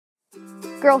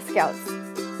Girl Scouts,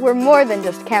 we're more than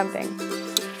just camping.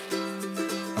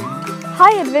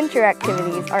 High adventure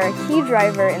activities are a key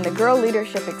driver in the girl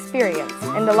leadership experience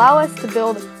and allow us to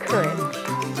build courage.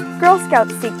 Girl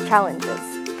Scouts seek challenges.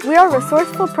 We are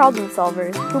resourceful problem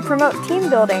solvers who promote team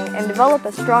building and develop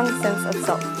a strong sense of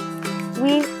self.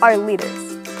 We are leaders.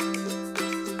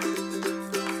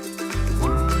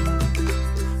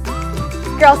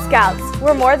 Girl Scouts,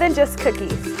 we're more than just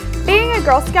cookies. Being a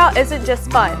Girl Scout isn't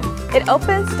just fun. It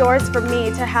opens doors for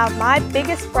me to have my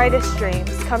biggest, brightest dreams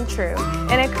come true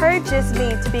and encourages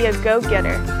me to be a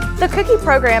go-getter. The Cookie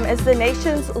Program is the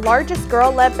nation's largest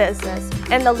girl-led business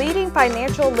and the leading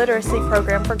financial literacy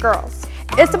program for girls.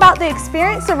 It's about the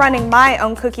experience of running my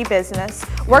own cookie business,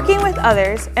 working with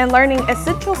others, and learning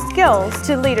essential skills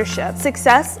to leadership,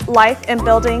 success, life, and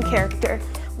building character.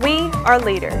 We are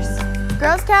leaders.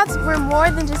 Girl Scouts, we're more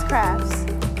than just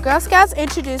crafts. Girl Scouts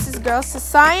introduces girls to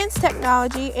science,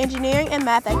 technology, engineering, and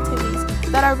math activities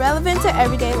that are relevant to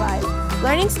everyday life.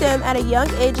 Learning STEM at a young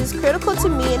age is critical to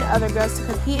me and other girls to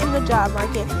compete in the job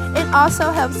market and also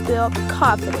helps build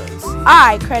confidence.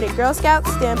 I credit Girl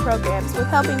Scouts STEM programs with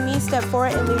helping me step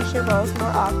forward in leadership roles more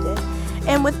often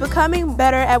and with becoming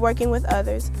better at working with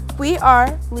others. We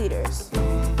are leaders.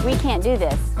 We can't do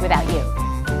this without you.